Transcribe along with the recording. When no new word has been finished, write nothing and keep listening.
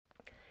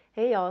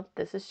Hey y'all,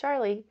 this is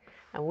Charlie,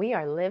 and we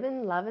are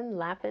living, loving,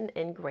 laughing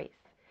in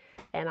grace.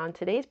 And on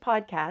today's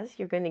podcast,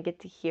 you're going to get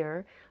to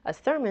hear a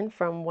sermon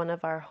from one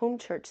of our home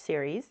church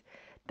series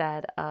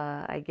that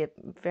I get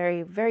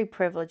very, very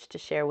privileged to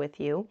share with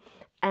you.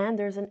 And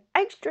there's an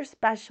extra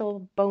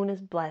special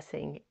bonus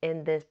blessing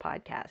in this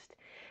podcast.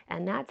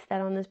 And that's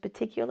that on this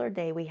particular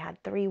day, we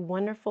had three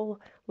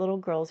wonderful little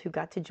girls who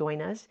got to join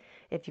us.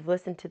 If you've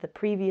listened to the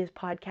previous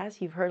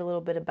podcast, you've heard a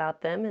little bit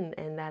about them,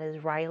 and that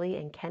is Riley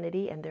and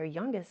Kennedy and their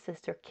youngest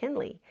sister,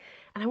 Kinley.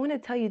 And I want to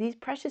tell you, these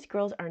precious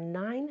girls are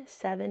 9,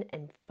 7,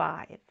 and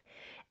 5.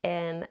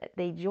 And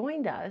they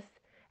joined us,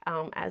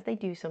 as they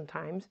do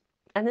sometimes.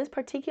 And this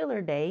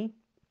particular day,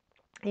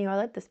 I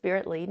let the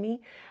Spirit lead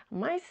me.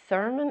 My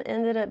sermon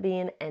ended up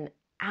being an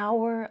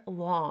hour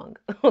long.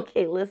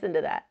 Okay, listen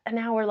to that. An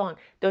hour long.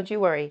 Don't you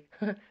worry.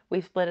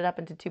 We've split it up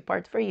into two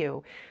parts for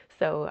you.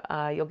 So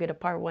you'll get a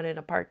part one and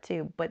a part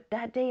two. But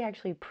that day,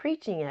 actually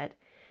preaching it,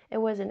 it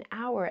was an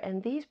hour.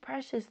 And these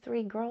precious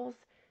three girls,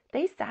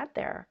 they sat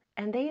there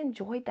and they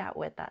enjoyed that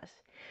with us.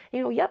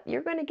 Yep,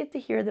 you're going to get to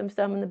hear them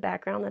some in the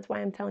background. That's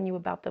why I'm telling you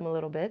about them a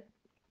little bit.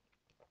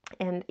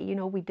 And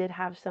we did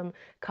have some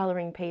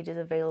coloring pages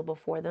available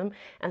for them,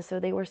 and so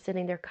they were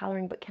sitting there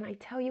coloring. But can I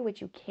tell you what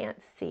you can't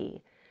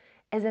see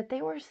is that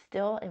they were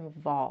still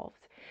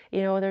involved.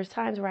 There's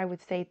times where I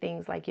would say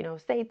things like,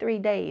 say 3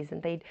 days,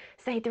 and they'd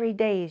say 3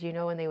 days,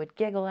 and they would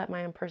giggle at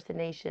my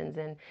impersonations,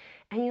 and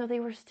they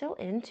were still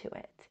into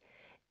it.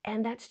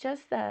 And that's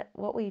just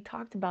what we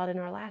talked about in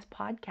our last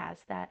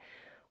podcast, that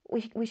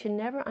we should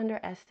never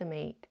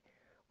underestimate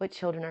what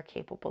children are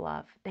capable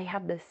of. They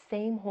have the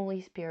same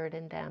Holy Spirit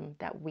in them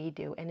that we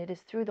do, and it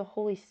is through the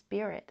Holy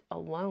Spirit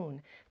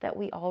alone that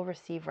we all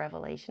receive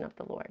revelation of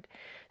the Lord.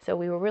 So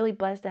we were really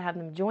blessed to have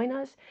them join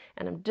us,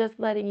 and I'm just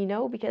letting you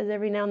know, because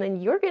every now and then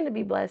you're going to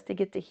be blessed to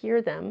get to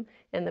hear them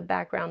in the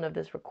background of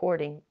this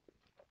recording,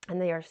 and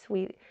they are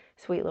sweet,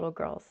 sweet little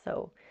girls.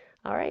 So,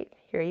 all right,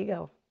 here you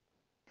go.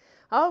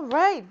 All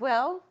right,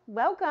 well,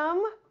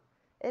 welcome.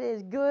 It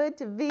is good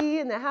to be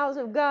in the house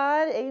of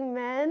God.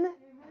 Amen.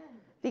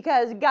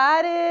 Because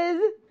God is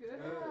good.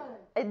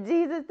 And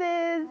Jesus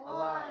is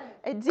alive.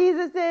 And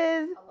Jesus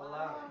is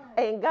alive.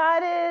 And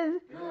God is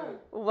good.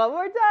 One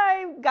more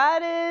time.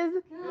 God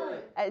is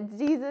good. And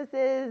Jesus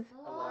is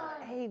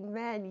alive.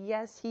 Amen.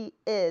 Yes, He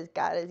is.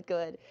 God is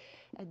good.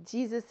 And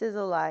Jesus is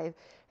alive.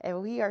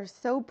 And we are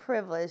so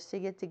privileged to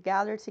get to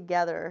gather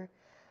together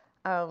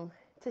to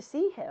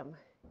see Him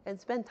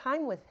and spend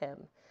time with Him.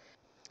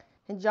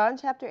 In John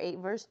chapter 8,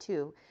 verse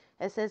 2,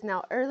 it says,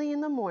 "Now early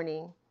in the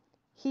morning,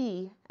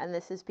 He," and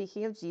this is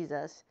speaking of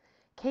Jesus,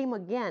 "came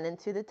again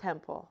into the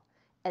temple,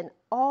 and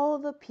all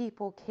the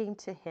people came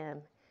to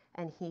Him,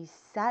 and He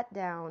sat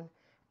down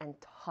and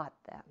taught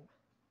them."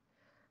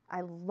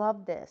 I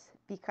love this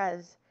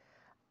because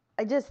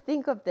I just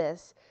think of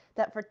this,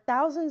 that for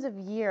thousands of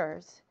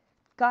years,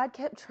 God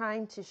kept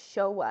trying to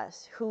show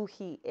us who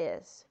He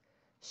is.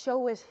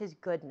 Show us His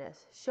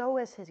goodness, show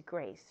us His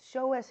grace,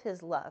 show us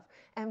His love,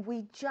 and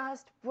we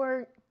just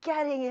weren't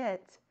getting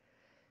it.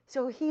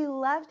 So He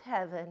left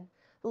heaven,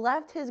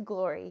 left His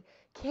glory,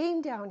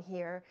 came down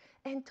here,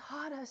 and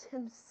taught us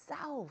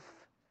Himself.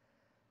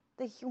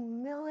 The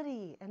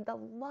humility and the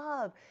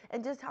love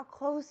and just how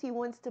close He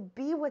wants to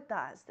be with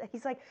us.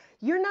 He's like,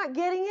 you're not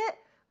getting it?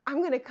 I'm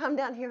going to come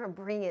down here and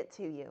bring it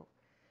to you.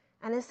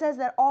 And it says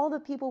that all the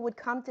people would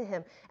come to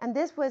Him. And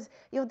this was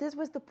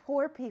the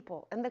poor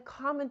people and the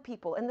common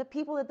people and the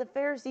people that the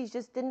Pharisees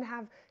just didn't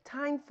have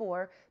time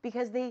for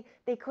because they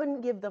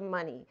couldn't give them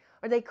money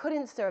or they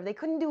couldn't serve. They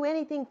couldn't do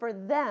anything for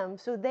them,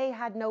 so they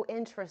had no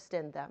interest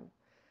in them.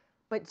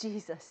 But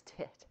Jesus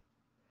did.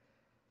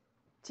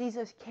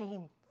 Jesus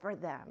came for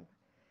them.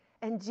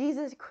 And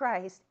Jesus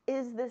Christ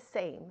is the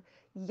same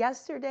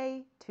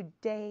yesterday,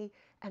 today,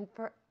 and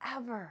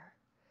forever.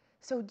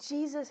 So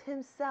Jesus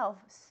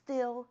Himself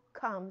still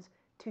comes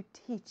to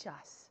teach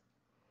us.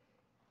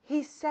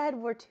 He said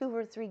where 2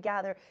 or 3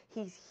 gather,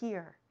 He's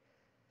here.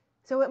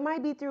 So it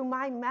might be through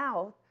my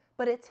mouth,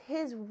 but it's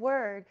His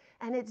word,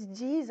 and it's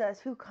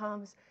Jesus who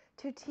comes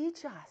to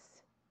teach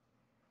us.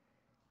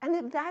 And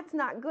if that's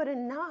not good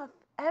enough,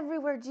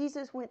 everywhere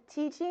Jesus went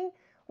teaching,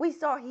 we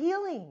saw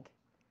healing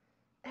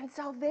and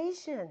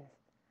salvation.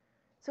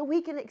 So we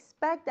can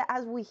expect that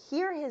as we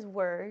hear His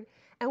word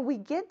and we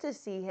get to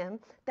see Him,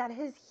 that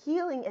His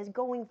healing is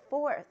going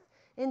forth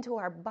into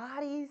our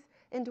bodies,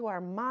 into our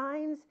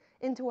minds,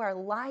 into our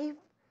life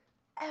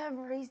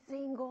every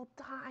single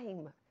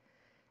time.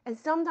 And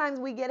sometimes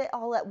we get it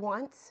all at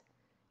once,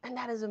 and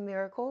that is a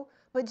miracle.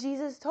 But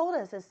Jesus told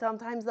us that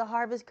sometimes the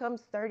harvest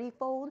comes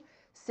 30-fold,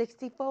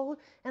 60-fold,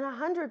 and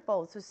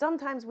 100-fold. So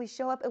sometimes we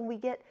show up and we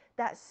get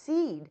that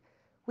seed.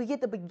 We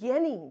get the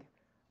beginning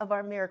of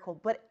our miracle.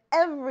 But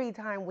every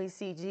time we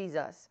see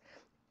Jesus,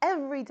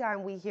 every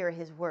time we hear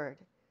His word,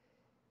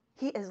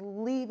 He is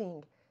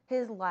leaving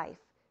His life.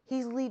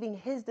 He's leaving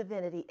His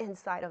divinity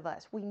inside of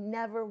us. We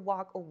never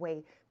walk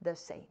away the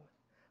same.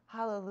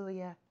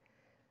 Hallelujah.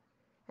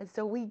 And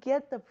so we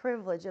get the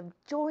privilege of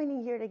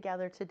joining here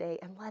together today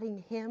and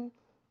letting Him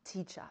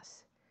teach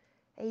us.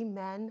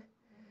 Amen.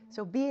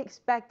 So be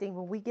expecting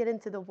when we get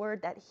into the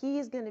word that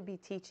he's going to be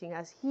teaching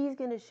us. He's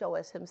going to show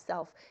us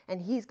himself,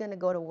 and he's going to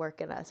go to work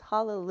in us.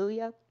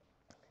 Hallelujah.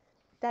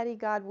 Daddy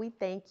God, we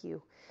thank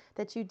you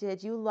that you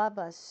did. You love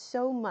us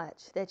so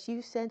much that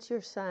you sent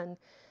your son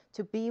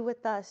to be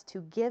with us,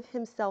 to give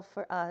himself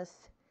for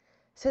us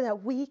so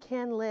that we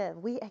can live.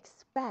 We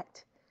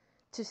expect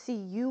to see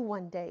you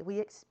one day. We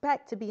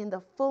expect to be in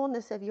the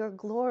fullness of your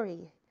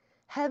glory.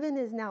 Heaven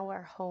is now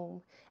our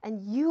home,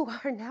 and you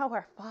are now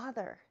our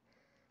Father.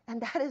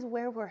 And that is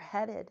where we're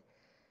headed.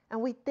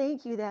 And we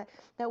thank you that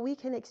we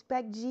can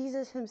expect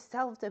Jesus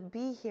himself to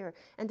be here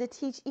and to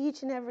teach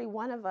each and every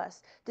one of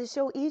us, to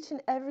show each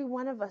and every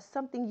one of us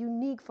something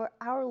unique for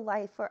our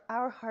life, for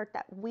our heart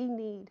that we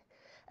need.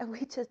 And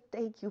we just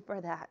thank you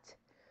for that.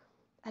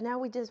 And now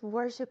we just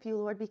worship you,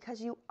 Lord, because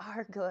you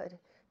are good,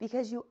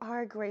 because you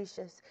are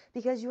gracious,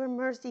 because your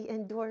mercy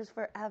endures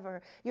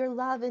forever, your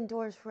love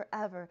endures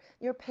forever,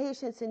 your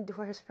patience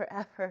endures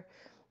forever.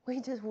 We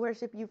just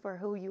worship you for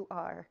who you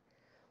are.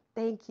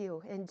 Thank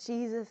you. In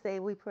Jesus'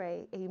 name we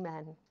pray.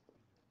 Amen.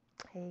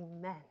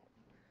 Amen.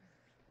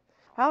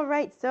 All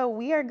right, so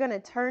we are going to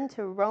turn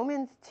to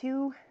Romans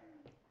 2,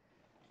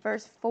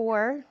 verse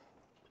 4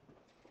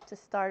 to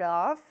start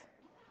off.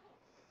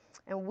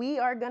 And we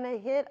are going to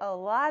hit a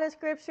lot of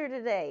scripture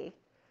today.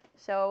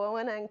 So I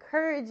want to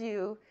encourage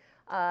you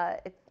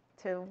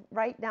to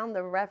write down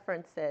the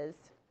references.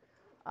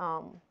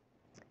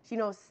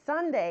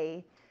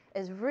 Sunday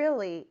is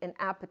really an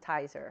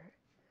appetizer.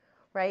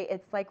 Right?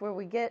 It's like where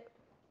we get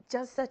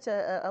just such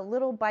a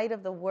little bite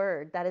of the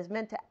word that is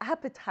meant to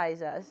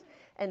appetize us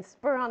and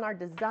spur on our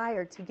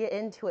desire to get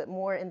into it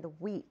more in the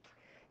week.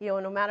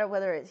 No matter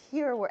whether it's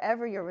here or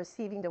wherever you're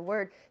receiving the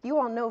word, you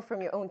all know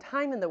from your own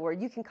time in the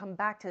word, you can come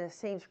back to the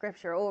same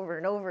scripture over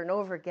and over and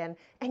over again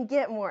and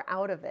get more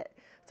out of it.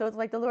 So it's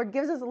like the Lord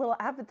gives us a little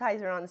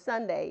appetizer on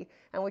Sunday,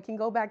 and we can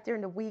go back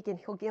during the week and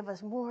he'll give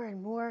us more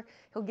and more.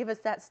 He'll give us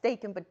that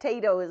steak and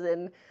potatoes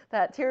and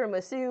that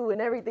tiramisu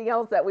and everything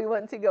else that we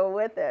want to go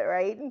with it,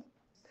 right?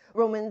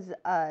 Romans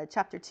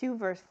chapter 2,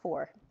 verse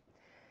 4.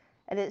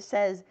 And it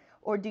says,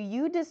 "Or do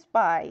you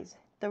despise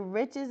the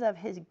riches of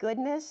his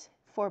goodness,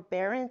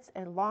 forbearance,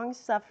 and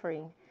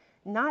long-suffering,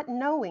 not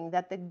knowing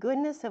that the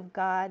goodness of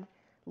God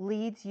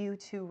leads you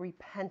to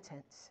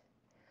repentance?"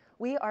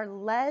 We are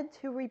led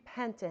to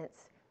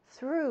repentance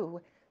through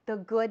the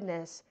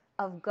goodness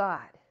of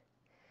God.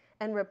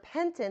 And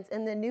repentance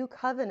in the new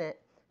covenant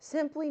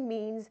simply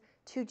means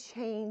to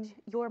change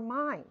your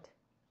mind.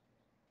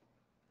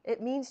 It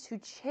means to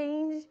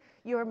change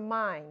your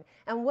mind.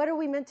 And what are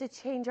we meant to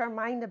change our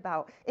mind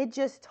about? It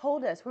just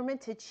told us we're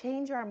meant to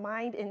change our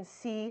mind and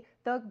see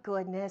the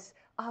goodness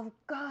of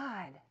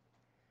God.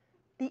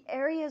 The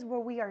areas where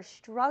we are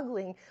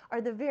struggling are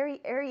the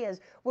very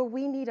areas where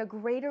we need a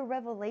greater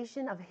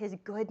revelation of his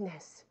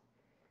goodness.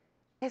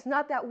 It's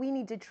not that we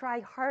need to try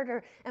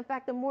harder. In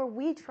fact, the more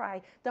we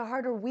try, the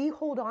harder we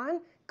hold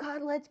on.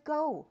 God lets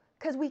go,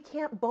 because we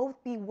can't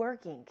both be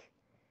working.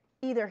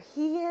 Either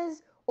he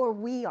is or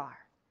we are.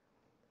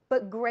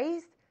 But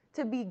grace,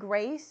 to be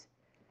grace,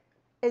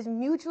 is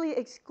mutually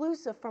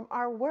exclusive from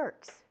our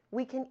works.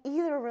 We can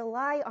either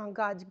rely on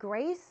God's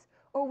grace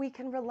or we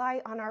can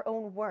rely on our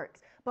own works.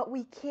 But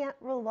we can't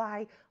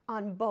rely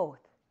on both.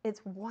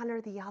 It's one or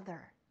the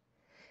other.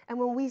 And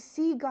when we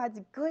see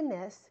God's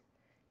goodness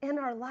in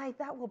our life,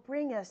 that will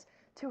bring us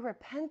to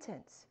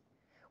repentance.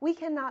 We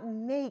cannot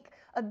make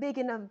a big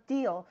enough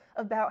deal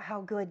about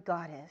how good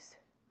God is.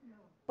 No.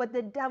 But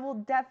the devil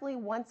definitely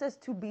wants us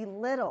to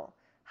belittle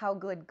how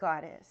good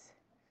God is.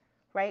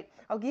 Right?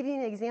 I'll give you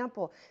an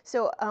example.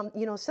 So,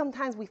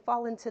 sometimes we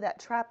fall into that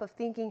trap of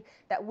thinking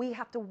that we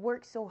have to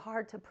work so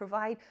hard to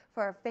provide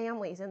for our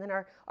families, and then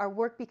our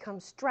work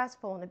becomes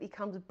stressful and it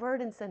becomes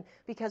burdensome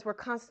because we're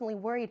constantly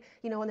worried,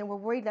 and then we're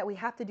worried that we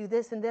have to do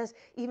this and this,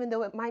 even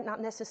though it might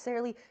not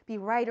necessarily be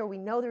right, or we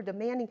know they're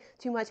demanding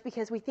too much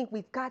because we think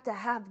we've got to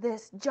have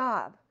this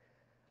job.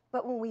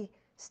 But when we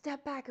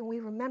step back and we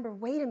remember,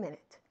 wait a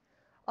minute,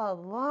 a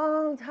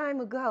long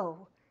time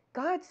ago,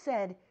 God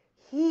said,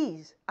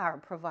 he's our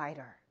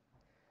provider.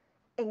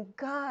 And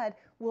God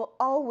will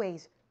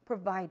always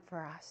provide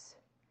for us.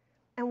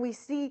 And we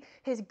see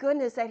his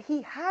goodness that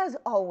he has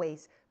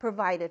always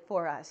provided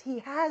for us. He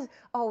has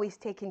always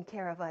taken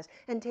care of us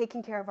and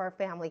taken care of our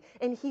family.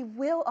 And he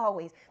will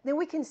always. Then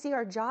we can see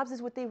our jobs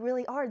as what they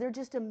really are. They're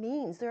just a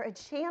means. They're a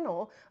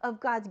channel of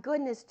God's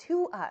goodness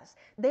to us.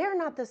 They're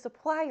not the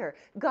supplier.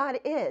 God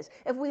is.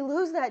 If we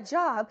lose that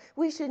job,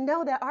 we should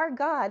know that our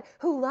God,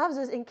 who loves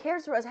us and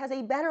cares for us, has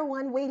a better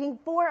one waiting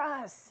for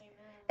us.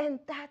 Amen. And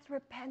that's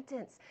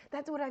repentance.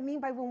 That's what I mean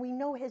by when we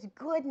know his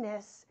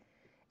goodness.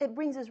 It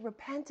brings us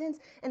repentance,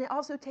 and it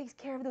also takes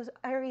care of those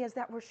areas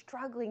that we're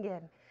struggling in.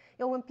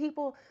 When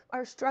people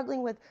are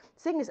struggling with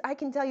sickness, I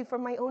can tell you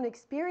from my own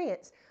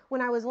experience,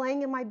 when I was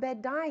laying in my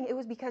bed dying, it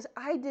was because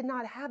I did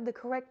not have the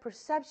correct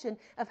perception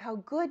of how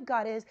good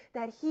God is,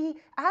 that he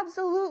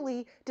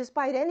absolutely,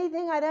 despite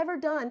anything I'd ever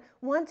done,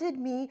 wanted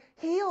me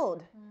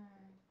healed.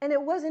 And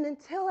it wasn't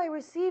until I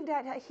received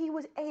that he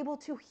was able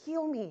to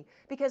heal me,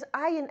 because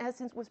I, in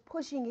essence, was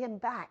pushing him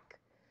back.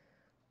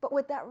 But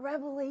with that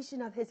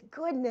revelation of his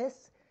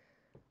goodness,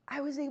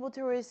 I was able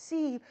to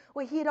receive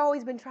what he had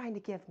always been trying to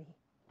give me.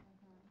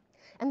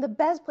 And the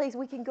best place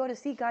we can go to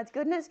see God's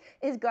goodness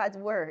is God's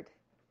word.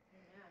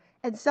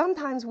 And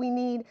sometimes we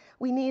need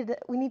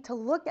to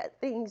look at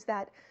things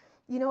that,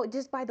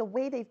 just by the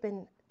way they've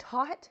been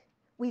taught,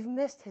 we've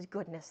missed his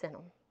goodness in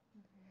them.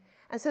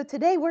 And so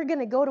today we're going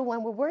to go to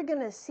one where we're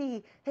going to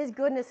see his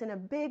goodness in a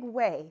big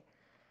way.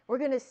 We're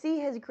going to see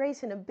his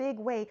grace in a big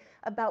way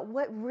about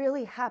what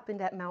really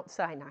happened at Mount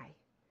Sinai.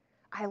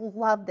 I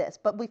love this.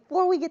 But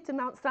before we get to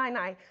Mount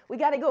Sinai, we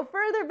got to go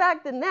further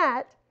back than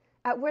that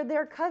at where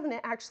their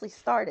covenant actually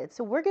started.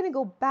 So we're going to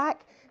go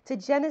back to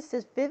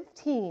Genesis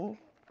 15,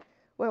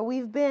 where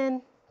we've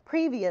been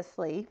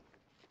previously.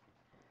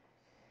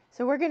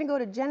 So we're going to go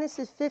to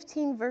Genesis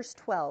 15, verse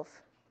 12.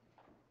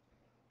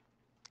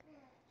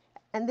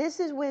 And this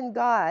is when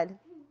God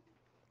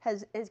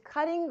is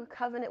cutting a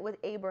covenant with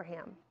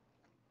Abraham.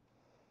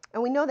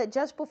 And we know that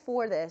just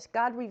before this,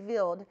 God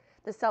revealed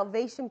the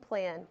salvation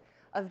plan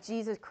of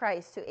Jesus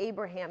Christ to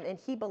Abraham, and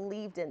he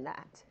believed in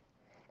that.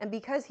 And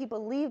because he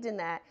believed in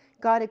that,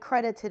 God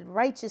accredited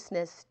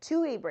righteousness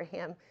to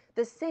Abraham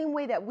the same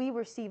way that we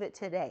receive it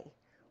today.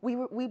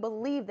 We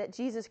believe that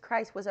Jesus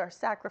Christ was our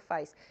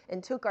sacrifice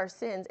and took our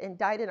sins and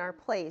died in our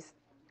place,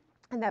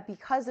 and that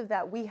because of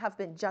that, we have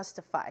been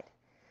justified.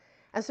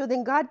 And so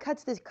then God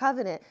cuts this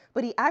covenant,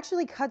 but he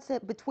actually cuts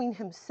it between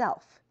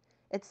himself.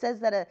 It says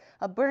that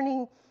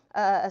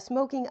a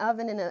smoking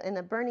oven and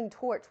a burning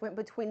torch went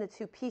between the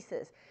two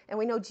pieces. And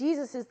we know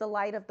Jesus is the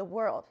light of the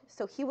world.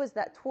 So he was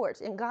that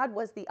torch, and God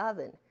was the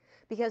oven.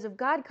 Because if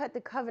God cut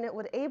the covenant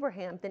with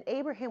Abraham, then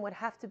Abraham would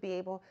have to be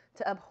able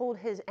to uphold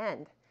his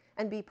end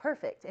and be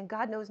perfect. And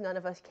God knows none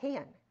of us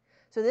can.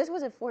 So this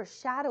was a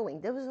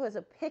foreshadowing. This was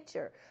a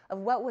picture of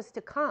what was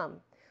to come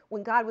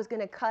when God was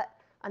going to cut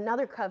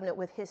another covenant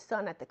with his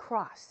son at the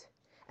cross.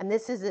 And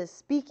this is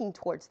speaking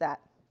towards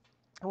that.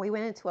 And we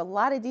went into a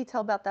lot of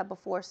detail about that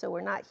before, so we're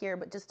not here,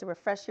 but just to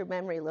refresh your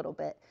memory a little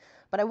bit.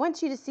 But I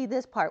want you to see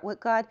this part, what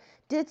God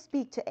did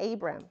speak to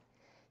Abram.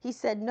 He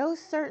said, "Know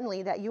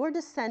certainly that your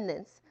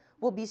descendants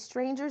will be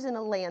strangers in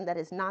a land that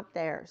is not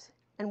theirs,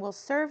 and will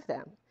serve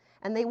them,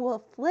 and they will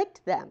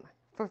afflict them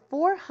for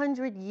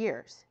 400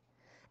 years.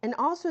 And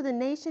also the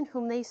nation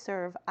whom they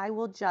serve I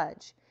will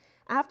judge.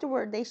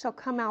 Afterward they shall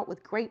come out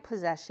with great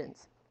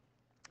possessions."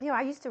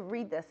 I used to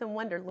read this and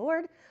wonder,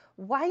 Lord,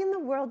 why in the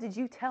world did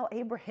you tell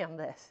Abraham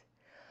this?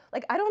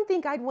 Like, I don't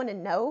think I'd want to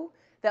know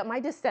that my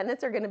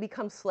descendants are going to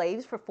become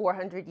slaves for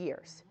 400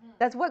 years.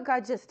 That's what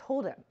God just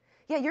told him.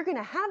 Yeah, you're going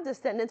to have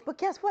descendants, but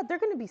guess what? They're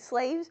going to be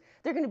slaves.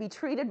 They're going to be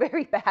treated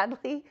very badly.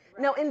 Right.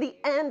 Now, in the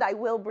end, I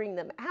will bring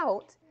them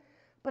out.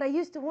 But I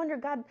used to wonder,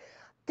 God,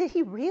 did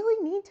he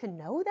really need to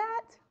know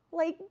that?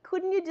 Like,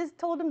 couldn't you just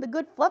told him the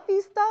good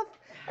fluffy stuff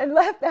and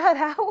left that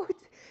out?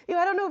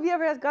 I don't know if you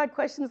ever ask God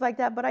questions like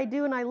that, but I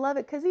do, and I love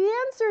it because he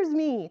answers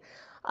me.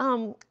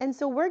 And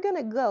so we're going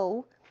to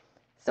go,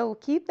 so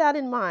keep that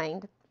in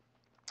mind.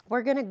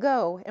 We're going to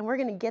go, and we're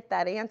going to get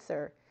that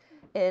answer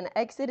in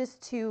Exodus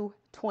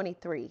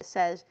 2:23. It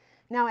says,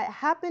 "Now it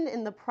happened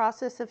in the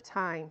process of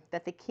time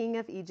that the king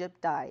of Egypt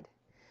died.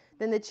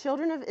 Then the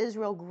children of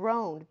Israel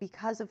groaned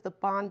because of the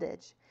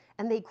bondage,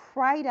 and they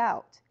cried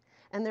out,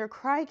 and their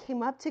cry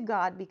came up to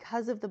God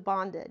because of the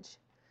bondage.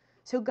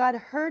 So God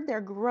heard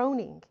their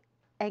groaning,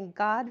 and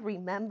God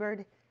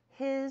remembered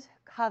his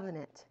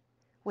covenant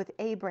with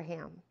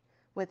Abraham,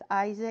 with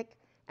Isaac,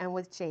 and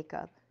with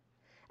Jacob.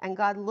 And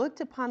God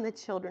looked upon the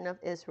children of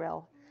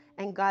Israel,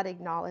 and God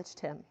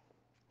acknowledged them.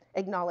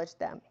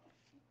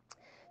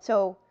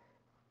 So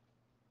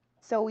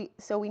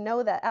we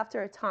know that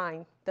after a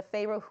time, the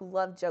Pharaoh who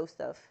loved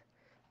Joseph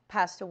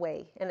passed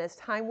away. And as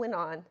time went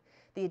on,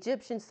 the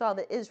Egyptians saw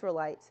the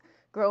Israelites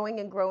growing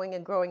and growing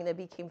and growing, and they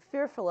became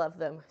fearful of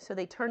them. So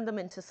they turned them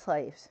into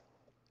slaves.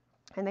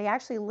 And they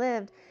actually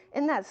lived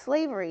in that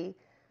slavery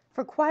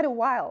for quite a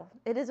while.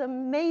 It is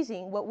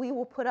amazing what we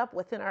will put up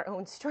with in our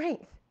own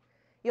strength.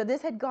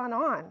 This had gone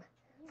on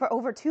for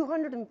over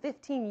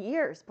 215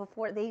 years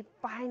before they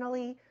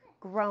finally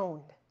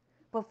groaned,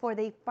 before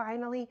they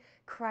finally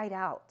cried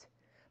out.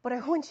 But I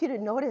want you to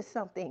notice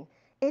something.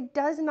 It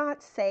does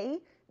not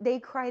say they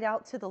cried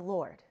out to the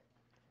Lord.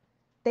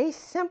 They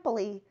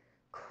simply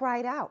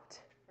cried out.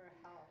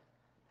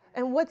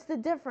 And what's the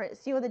difference?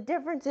 The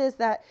difference is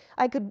that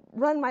I could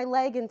run my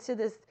leg into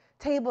this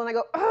table and I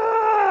go,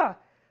 "Ah!"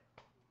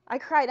 I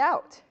cried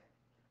out.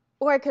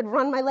 Or I could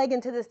run my leg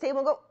into this table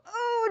and go,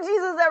 "Oh,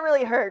 Jesus, that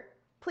really hurt.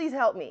 Please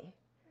help me."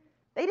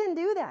 They didn't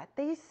do that.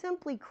 They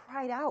simply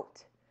cried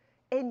out.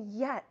 And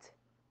yet,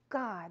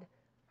 God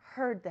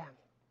heard them.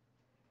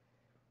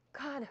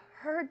 God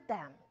heard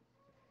them.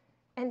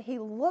 And he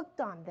looked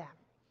on them.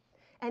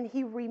 And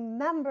he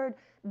remembered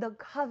the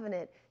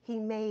covenant he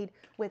made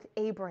with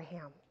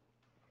Abraham.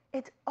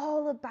 It's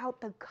all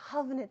about the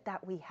covenant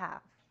that we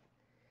have.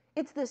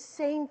 It's the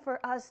same for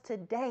us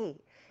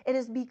today. It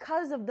is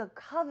because of the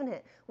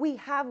covenant we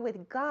have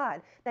with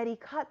God that he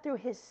cut through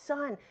his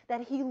son,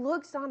 that he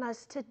looks on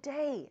us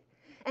today.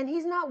 And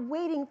he's not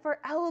waiting for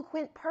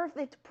eloquent,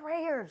 perfect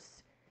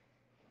prayers.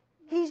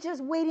 He's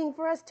just waiting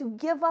for us to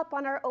give up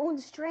on our own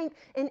strength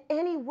in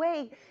any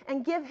way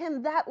and give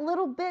him that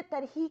little bit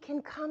that he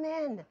can come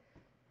in,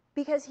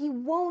 because he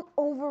won't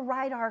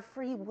override our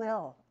free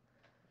will.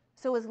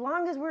 So as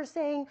long as we're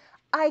saying,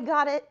 I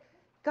got it,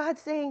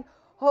 God's saying,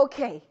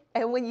 okay.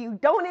 And when you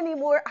don't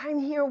anymore, I'm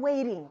here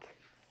waiting.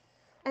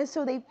 And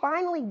so they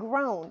finally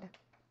groaned,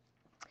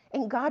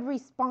 and God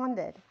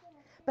responded.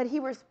 But he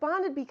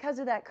responded because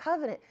of that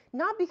covenant,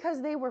 not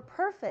because they were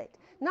perfect,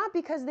 not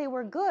because they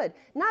were good,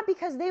 not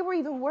because they were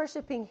even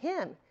worshiping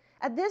him.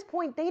 At this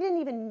point, they didn't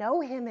even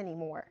know him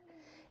anymore.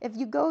 If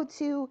you go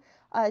to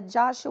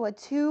Joshua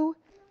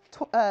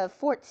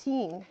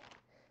 2:14,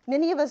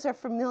 many of us are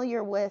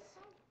familiar with,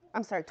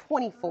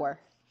 24.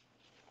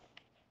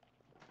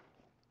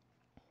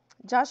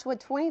 Joshua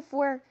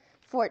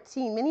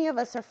 24:14, many of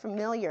us are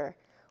familiar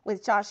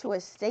with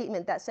Joshua's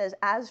statement that says,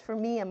 as for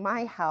me and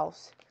my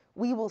house,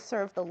 we will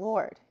serve the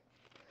Lord.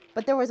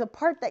 But there was a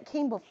part that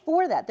came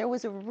before that. There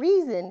was a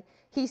reason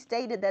he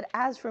stated that,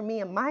 as for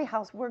me and my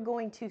house, we're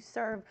going to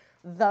serve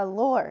the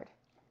Lord.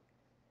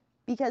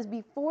 Because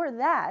before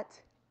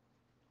that,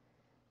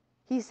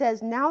 he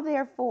says, now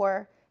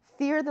therefore,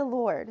 fear the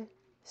Lord,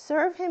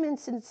 serve him in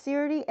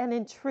sincerity and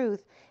in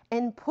truth,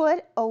 and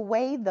put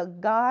away the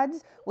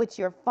gods which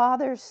your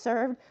fathers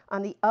served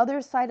on the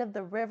other side of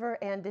the river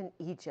and in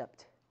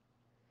Egypt.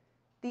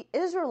 The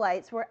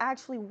Israelites were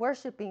actually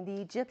worshiping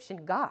the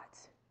Egyptian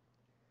gods.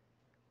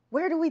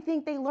 Where do we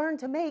think they learned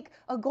to make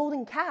a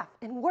golden calf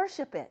and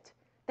worship it?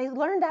 They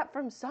learned that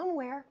from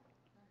somewhere.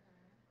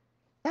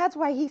 That's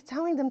why he's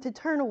telling them to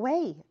turn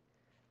away,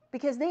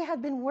 because they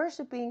had been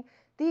worshiping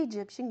the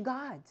Egyptian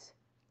gods.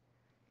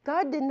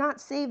 God did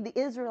not save the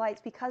Israelites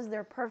because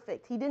they're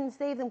perfect. He didn't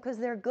save them because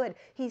they're good.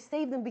 He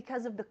saved them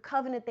because of the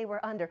covenant they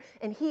were under.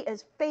 And he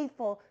is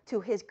faithful to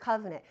his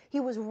covenant. He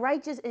was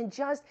righteous and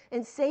just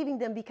in saving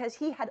them because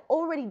he had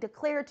already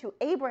declared to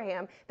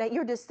Abraham that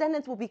your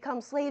descendants will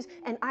become slaves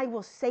and I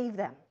will save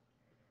them.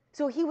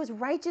 So he was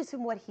righteous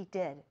in what he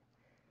did.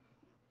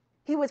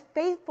 He was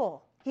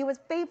faithful. He was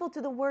faithful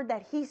to the word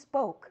that he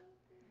spoke.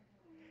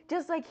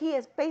 Just like he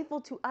is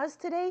faithful to us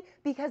today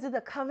because of the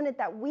covenant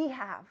that we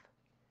have.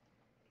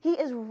 He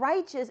is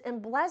righteous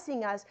and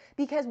blessing us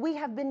because we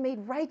have been made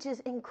righteous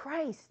in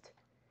Christ.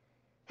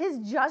 His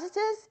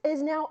justice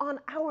is now on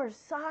our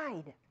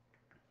side.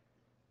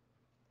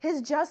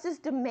 His justice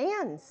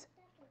demands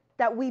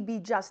that we be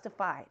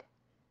justified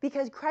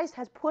because Christ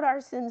has put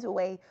our sins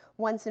away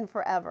once and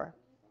forever.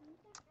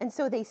 And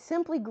so they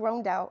simply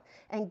groaned out,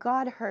 and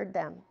God heard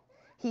them.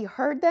 He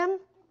heard them.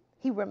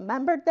 He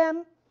remembered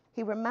them.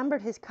 He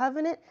remembered his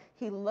covenant.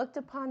 He looked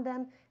upon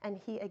them,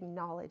 and he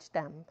acknowledged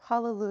them.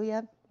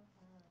 Hallelujah.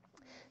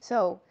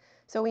 So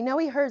we know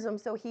he hears them,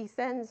 so he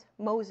sends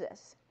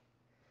Moses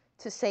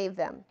to save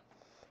them.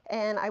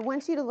 And I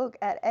want you to look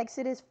at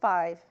Exodus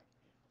 5,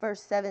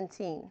 verse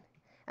 17.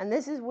 And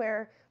this is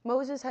where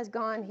Moses has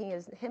gone.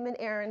 Him and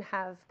Aaron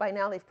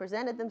they've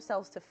presented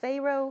themselves to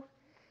Pharaoh,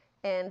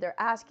 and they're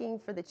asking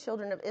for the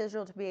children of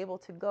Israel to be able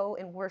to go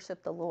and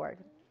worship the Lord.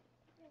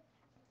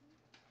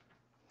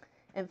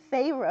 And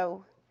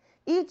Pharaoh,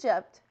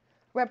 Egypt,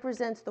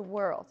 represents the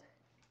world.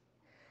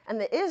 And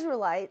the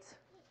Israelites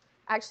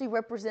actually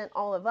represent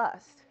all of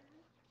us.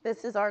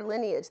 This is our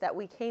lineage that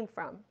we came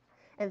from.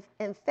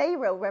 And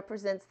Pharaoh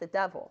represents the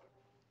devil.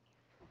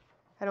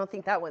 I don't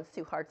think that one's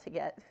too hard to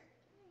get.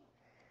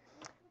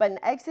 But in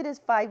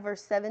Exodus 5,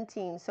 verse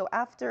 17, so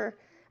after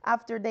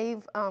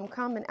they've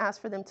come and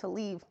asked for them to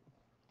leave,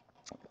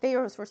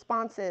 Pharaoh's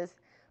response is,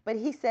 but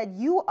he said,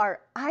 you are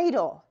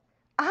idle,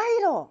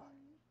 idle.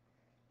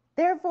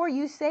 Therefore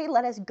you say,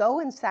 let us go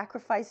and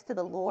sacrifice to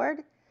the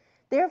Lord.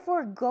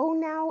 Therefore go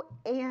now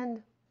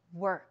and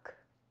work.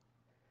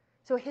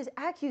 So his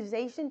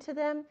accusation to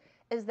them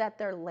is that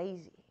they're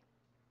lazy.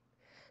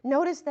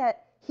 Notice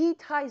that he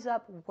ties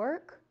up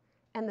work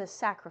and the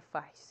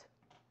sacrifice.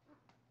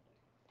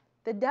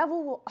 The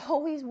devil will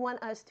always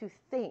want us to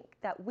think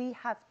that we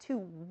have to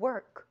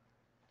work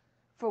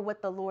for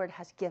what the Lord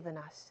has given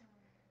us.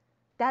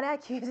 That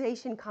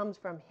accusation comes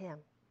from him.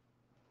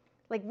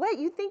 Like, what?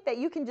 You think that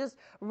you can just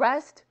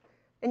rest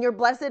in your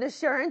blessed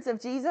assurance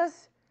of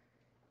Jesus?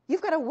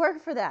 You've got to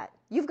work for that.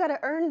 You've got to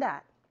earn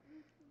that.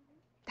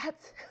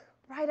 That's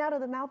right out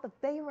of the mouth of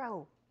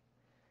Pharaoh.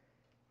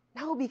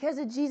 No, because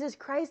of Jesus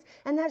Christ.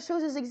 And that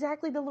shows us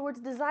exactly the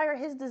Lord's desire.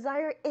 His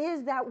desire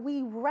is that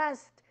we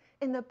rest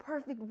in the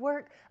perfect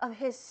work of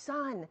his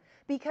Son.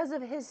 Because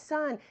of his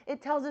Son,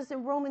 it tells us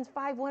in Romans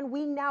 5:1,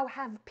 we now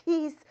have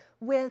peace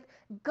with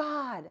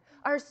God.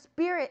 Our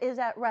spirit is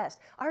at rest.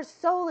 Our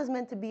soul is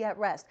meant to be at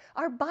rest.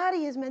 Our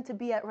body is meant to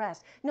be at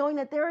rest, knowing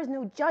that there is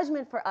no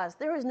judgment for us.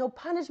 There is no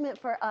punishment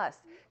for us.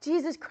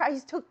 Jesus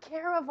Christ took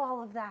care of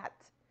all of that.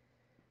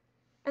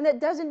 And that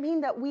doesn't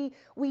mean that we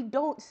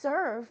don't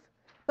serve,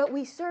 but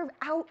we serve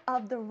out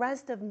of the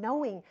rest of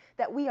knowing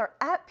that we are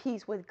at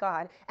peace with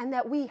God and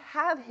that we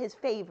have his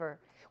favor.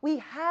 We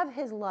have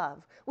his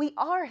love. We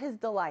are his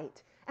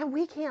delight. And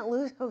we can't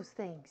lose those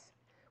things.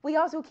 We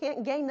also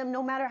can't gain them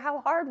no matter how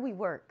hard we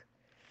work.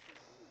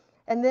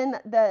 And then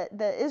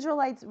the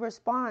Israelites'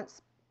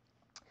 response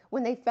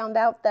when they found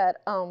out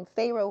that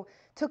Pharaoh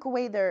took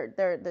away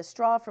the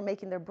straw for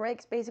making their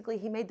bricks. Basically,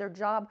 he made their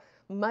job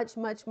much,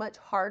 much, much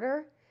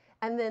harder.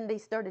 And then they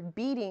started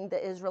beating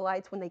the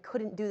Israelites when they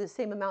couldn't do the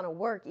same amount of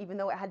work, even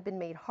though it had been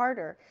made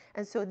harder.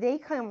 And so they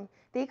come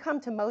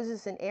to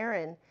Moses and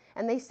Aaron,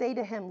 and they say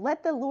to him,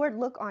 "Let the Lord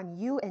look on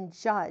you and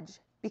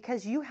judge,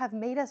 because you have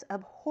made us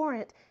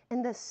abhorrent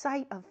in the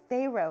sight of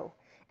Pharaoh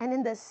and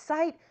in the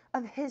sight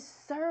of his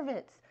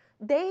servants."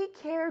 They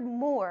cared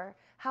more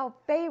how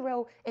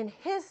Pharaoh and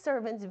his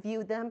servants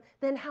viewed them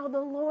than how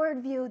the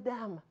Lord viewed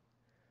them.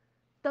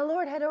 The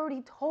Lord had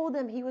already told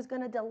them he was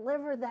going to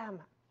deliver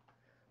them.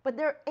 But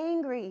they're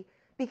angry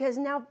because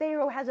now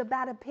Pharaoh has a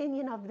bad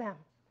opinion of them.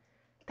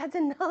 That's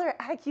another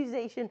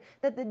accusation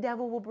that the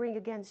devil will bring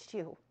against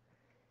you.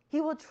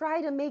 He will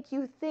try to make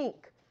you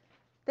think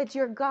that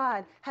your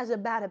God has a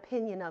bad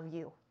opinion of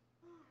you.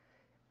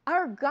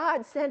 Our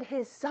God sent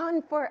his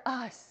son for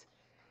us.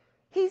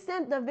 He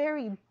sent the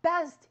very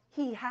best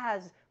he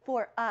has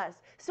for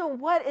us. So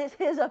what is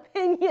his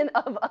opinion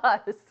of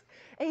us?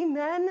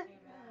 Amen?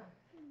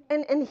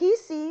 And he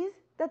sees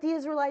that the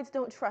Israelites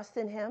don't trust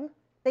in him.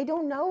 They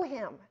don't know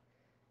him.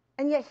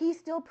 And yet he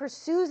still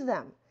pursues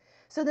them.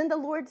 So then the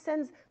Lord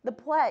sends the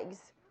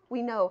plagues,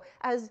 we know,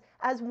 as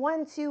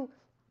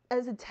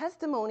a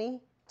testimony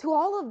to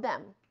all of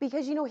them.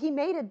 Because, he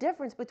made a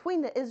difference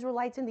between the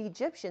Israelites and the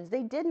Egyptians.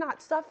 They did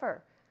not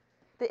suffer.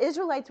 The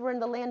Israelites were in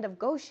the land of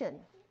Goshen.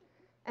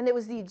 And it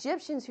was the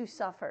Egyptians who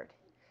suffered.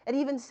 It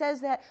even says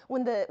that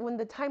when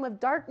the time of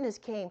darkness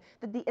came,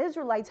 that the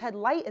Israelites had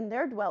light in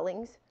their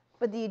dwellings,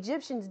 but the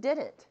Egyptians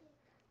didn't.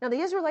 Now, the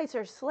Israelites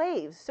are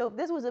slaves, so if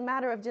this was a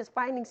matter of just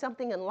finding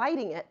something and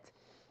lighting it,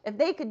 if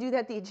they could do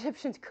that, the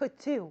Egyptians could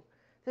too.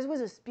 This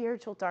was a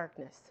spiritual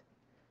darkness,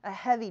 a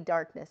heavy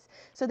darkness.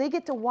 So they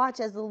get to watch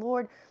as the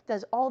Lord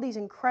does all these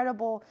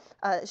incredible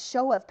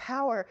show of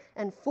power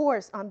and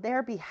force on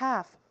their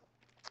behalf.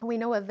 We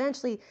know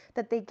eventually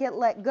that they get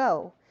let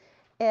go.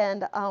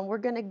 And we're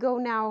going to go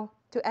now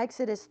to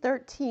Exodus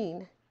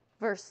 13,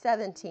 verse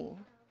 17.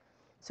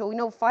 So we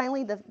know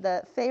finally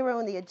the Pharaoh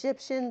and the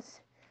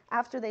Egyptians,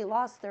 after they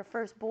lost their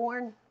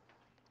firstborn.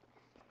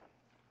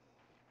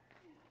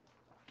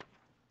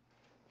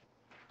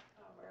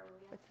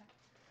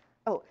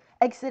 Oh,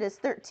 Exodus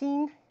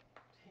 13.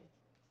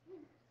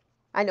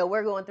 I know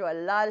we're going through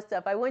a lot of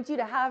stuff. I want you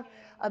to have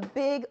a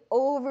big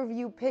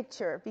overview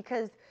picture,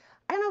 because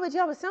I don't know about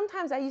y'all, but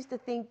sometimes I used to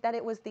think that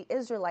it was the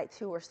Israelites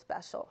who were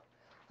special.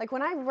 Like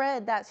when I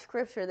read that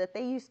scripture that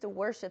they used to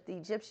worship the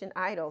Egyptian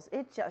idols,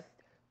 it just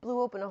blew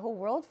open a whole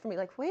world for me.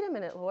 Like, wait a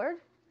minute, Lord.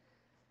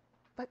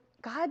 But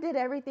God did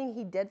everything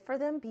he did for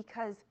them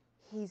because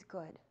he's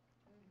good.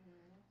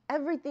 Mm-hmm.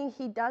 Everything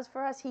he does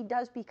for us, he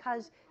does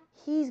because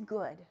he's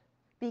good,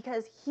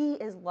 because he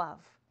is love.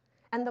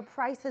 And the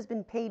price has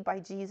been paid by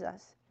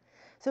Jesus.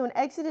 So in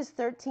Exodus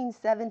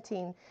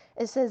 13:17,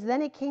 it says,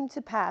 "Then it came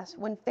to pass,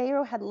 when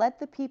Pharaoh had let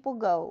the people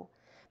go,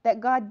 that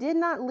God did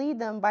not lead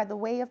them by the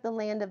way of the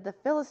land of the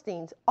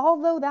Philistines,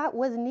 although that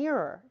was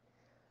nearer.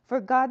 For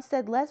God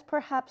said, lest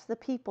perhaps the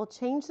people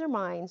change their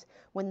minds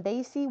when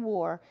they see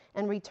war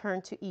and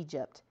return to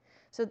Egypt."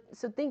 So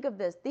think of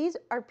this. These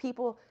are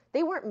people,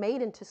 they weren't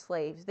made into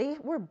slaves. They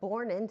were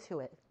born into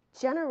it.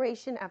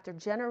 Generation after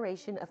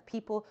generation of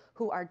people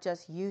who are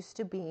just used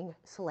to being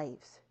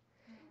slaves.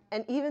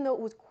 And even though it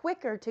was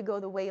quicker to go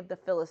the way of the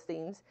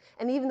Philistines,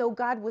 and even though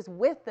God was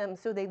with them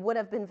so they would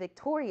have been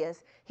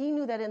victorious, he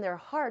knew that in their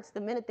hearts,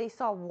 the minute they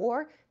saw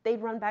war,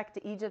 they'd run back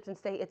to Egypt and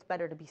say, it's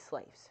better to be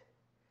slaves,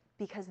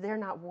 because they're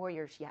not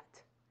warriors yet.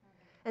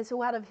 Mm-hmm. And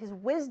so out of his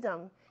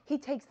wisdom, he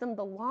takes them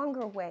the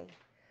longer way.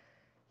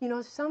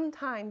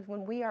 Sometimes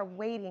when we are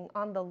waiting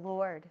on the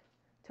Lord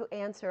to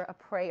answer a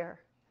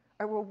prayer,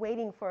 or we're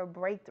waiting for a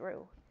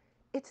breakthrough,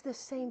 it's the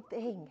same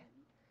thing.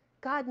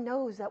 God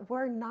knows that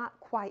we're not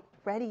quite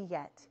ready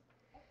yet.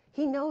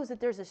 He knows that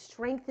there's a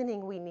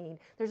strengthening we need.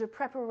 There's a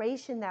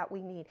preparation that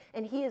we need.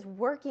 And he is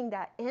working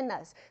that in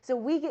us. So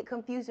we get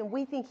confused and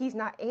we think he's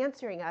not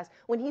answering us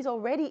when he's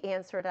already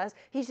answered us.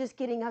 He's just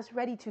getting us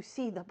ready to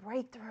see the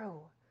breakthrough.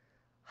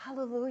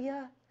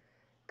 Hallelujah.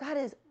 God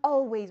is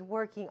always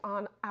working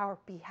on our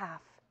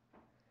behalf.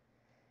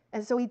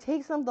 And so he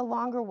takes them the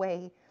longer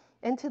way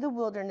into the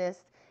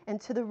wilderness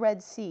and to the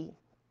Red Sea.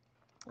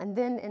 And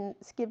then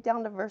skip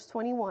down to verse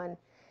 21.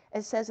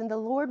 It says, "And the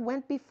Lord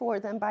went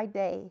before them by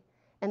day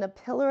in a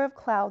pillar of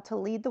cloud to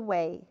lead the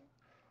way,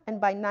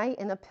 and by night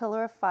in a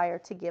pillar of fire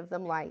to give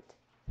them light,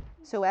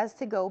 so as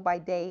to go by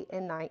day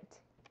and night.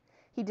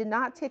 He did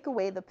not take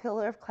away the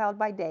pillar of cloud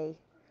by day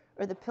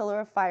or the pillar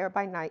of fire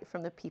by night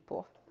from the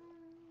people."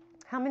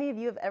 How many of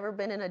you have ever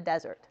been in a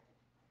desert?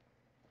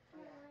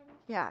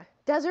 Yeah,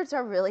 deserts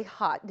are really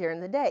hot during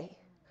the day.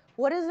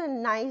 What is a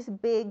nice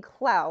big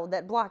cloud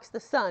that blocks the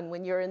sun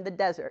when you're in the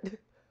desert?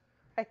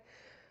 Right?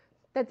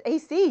 That's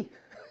AC.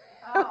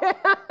 Oh.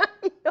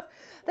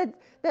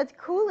 That's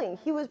cooling.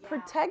 He was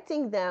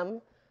protecting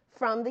them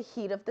from the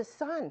heat of the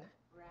sun.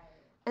 Right.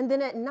 And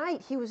then at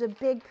night, he was a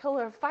big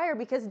pillar of fire,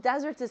 because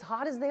deserts, as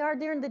hot as they are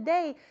during the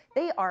day,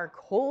 they are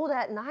cold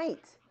at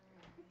night.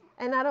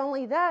 And not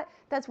only that,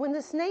 that's when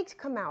the snakes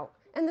come out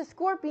and the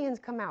scorpions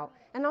come out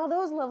and all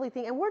those lovely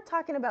things. And we're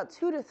talking about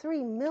 2 to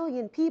 3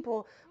 million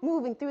people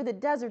moving through the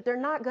desert. They're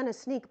not going to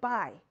sneak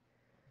by.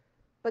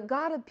 But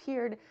God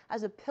appeared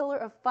as a pillar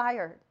of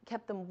fire,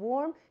 kept them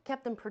warm,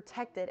 kept them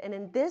protected. And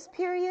in this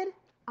period,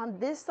 on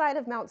this side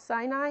of Mount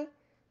Sinai,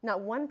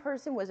 not one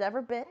person was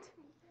ever bit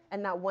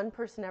and not one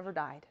person ever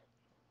died.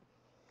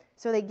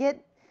 So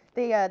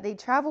they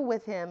travel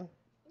with him,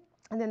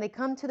 and then they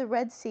come to the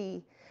Red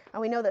Sea. And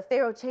we know that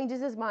Pharaoh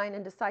changes his mind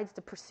and decides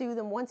to pursue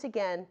them once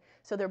again.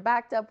 So they're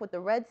backed up with the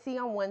Red Sea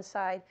on one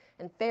side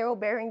and Pharaoh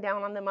bearing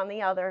down on them on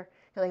the other.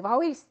 And they've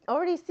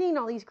already seen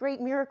all these great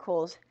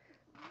miracles.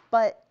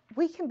 But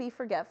we can be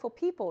forgetful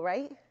people,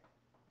 right?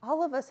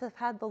 All of us have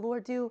had the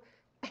Lord do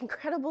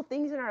incredible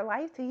things in our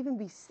life to even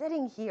be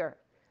sitting here.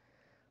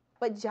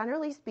 But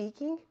generally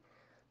speaking,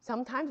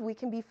 sometimes we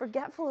can be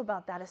forgetful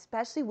about that,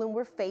 especially when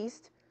we're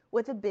faced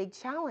with a big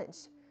challenge,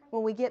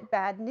 when we get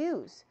bad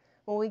news,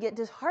 when we get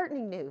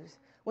disheartening news,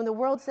 when the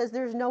world says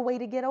there's no way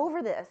to get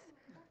over this.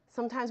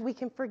 Sometimes we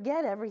can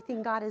forget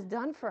everything God has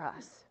done for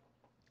us.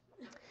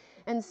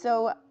 And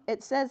so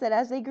it says that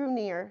as they grew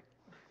near,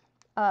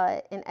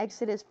 in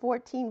Exodus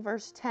 14,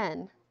 verse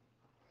 10,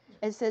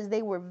 it says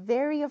they were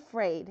very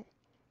afraid,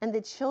 and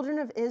the children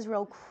of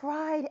Israel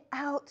cried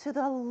out to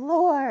the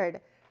Lord.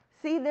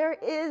 See, there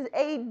is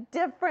a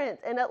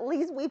difference, and at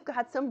least we've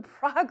got some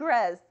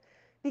progress,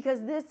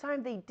 because this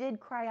time they did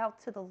cry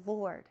out to the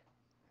Lord.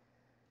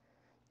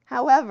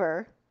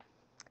 However,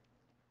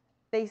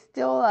 they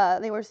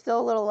were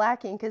still a little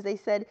lacking, because they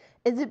said,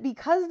 "Is it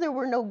because there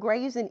were no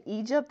graves in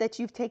Egypt that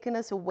you've taken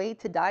us away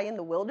to die in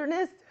the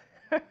wilderness?"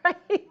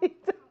 Right?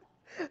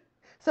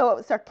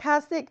 So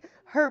sarcastic,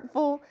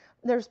 hurtful,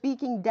 they're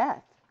speaking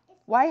death.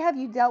 "Why have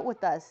you dealt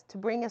with us to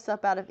bring us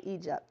up out of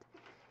Egypt?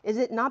 Is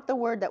it not the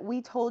word that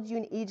we told you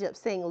in Egypt,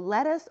 saying,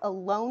 'Let us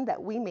alone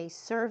that we may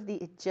serve the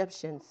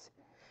Egyptians'?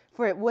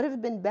 For it would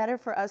have been better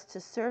for us to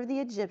serve the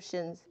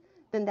Egyptians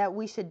than that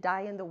we should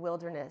die in the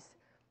wilderness."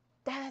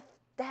 Death,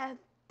 death,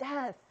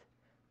 death.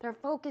 They're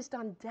focused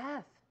on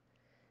death.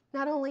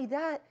 Not only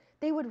that,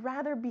 they would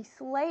rather be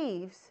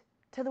slaves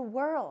to the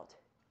world.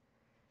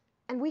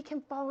 And we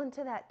can fall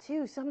into that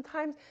too.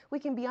 Sometimes we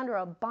can be under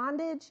a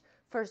bondage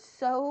for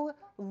so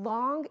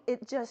long,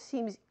 it just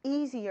seems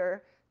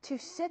easier to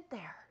sit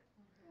there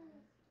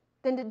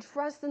than to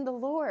trust in the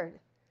Lord,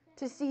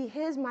 to see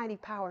his mighty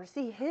power,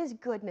 see his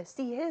goodness,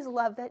 see his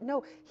love, that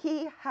no,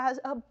 he has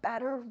a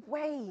better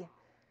way.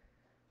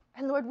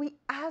 And Lord, we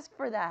ask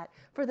for that,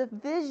 for the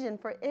vision,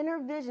 for inner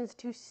visions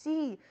to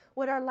see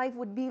what our life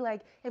would be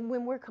like, and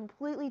when we're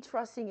completely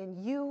trusting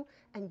in you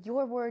and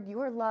your word,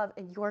 your love,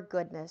 and your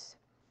goodness.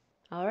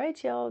 All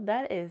right, y'all,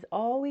 that is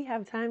all we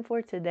have time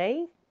for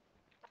today.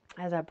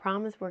 As I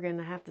promised, we're going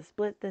to have to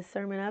split this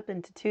sermon up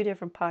into 2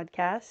 different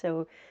podcasts,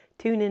 so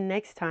tune in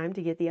next time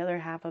to get the other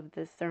half of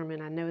this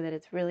sermon. I know that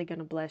it's really going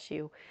to bless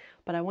you,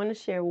 but I want to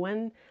share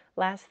one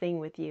last thing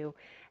with you,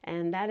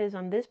 and that is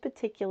on this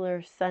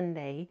particular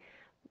Sunday,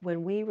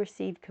 when we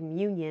received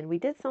communion, we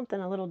did something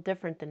a little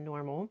different than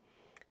normal.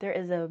 There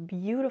is a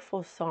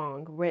beautiful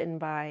song written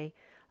by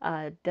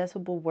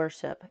Decibel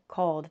Worship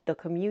called The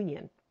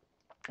Communion.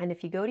 And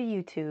if you go to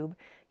YouTube,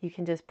 you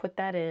can just put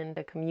that in,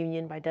 The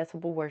Communion by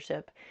Decibel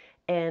Worship,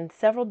 and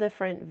several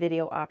different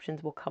video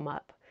options will come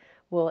up.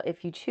 Well,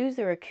 if you choose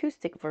their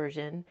acoustic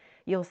version,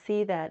 you'll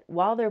see that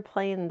while they're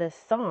playing this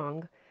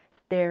song,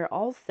 they're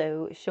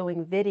also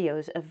showing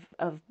videos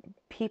of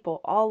people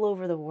all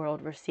over the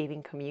world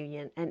receiving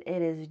communion, and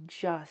it is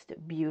just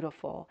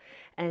beautiful.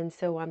 And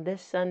so on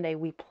this Sunday,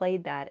 we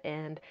played that,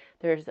 and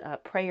there's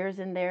prayers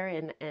in there,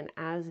 and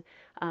as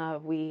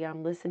we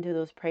listen to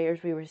those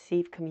prayers, we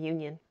receive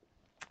communion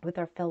with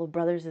our fellow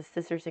brothers and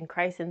sisters in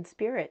Christ in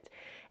spirit.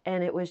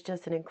 And it was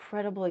just an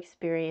incredible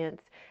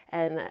experience,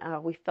 and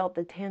we felt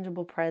the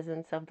tangible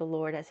presence of the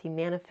Lord as he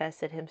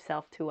manifested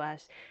himself to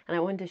us. And I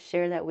wanted to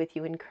share that with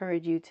you,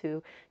 encourage you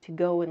to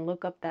go and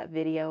look up that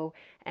video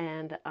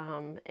and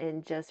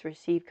just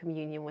receive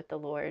communion with the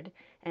Lord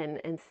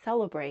and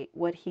celebrate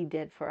what he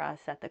did for us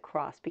at the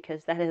cross,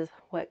 because that is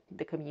what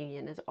the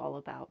communion is all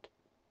about.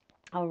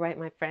 All right,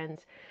 my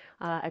friends,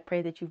 I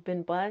pray that you've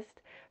been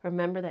blessed.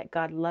 Remember that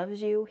God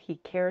loves you. He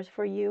cares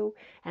for you.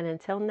 And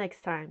until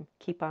next time,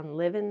 keep on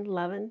living,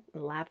 loving,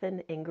 and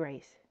laughing in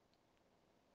grace.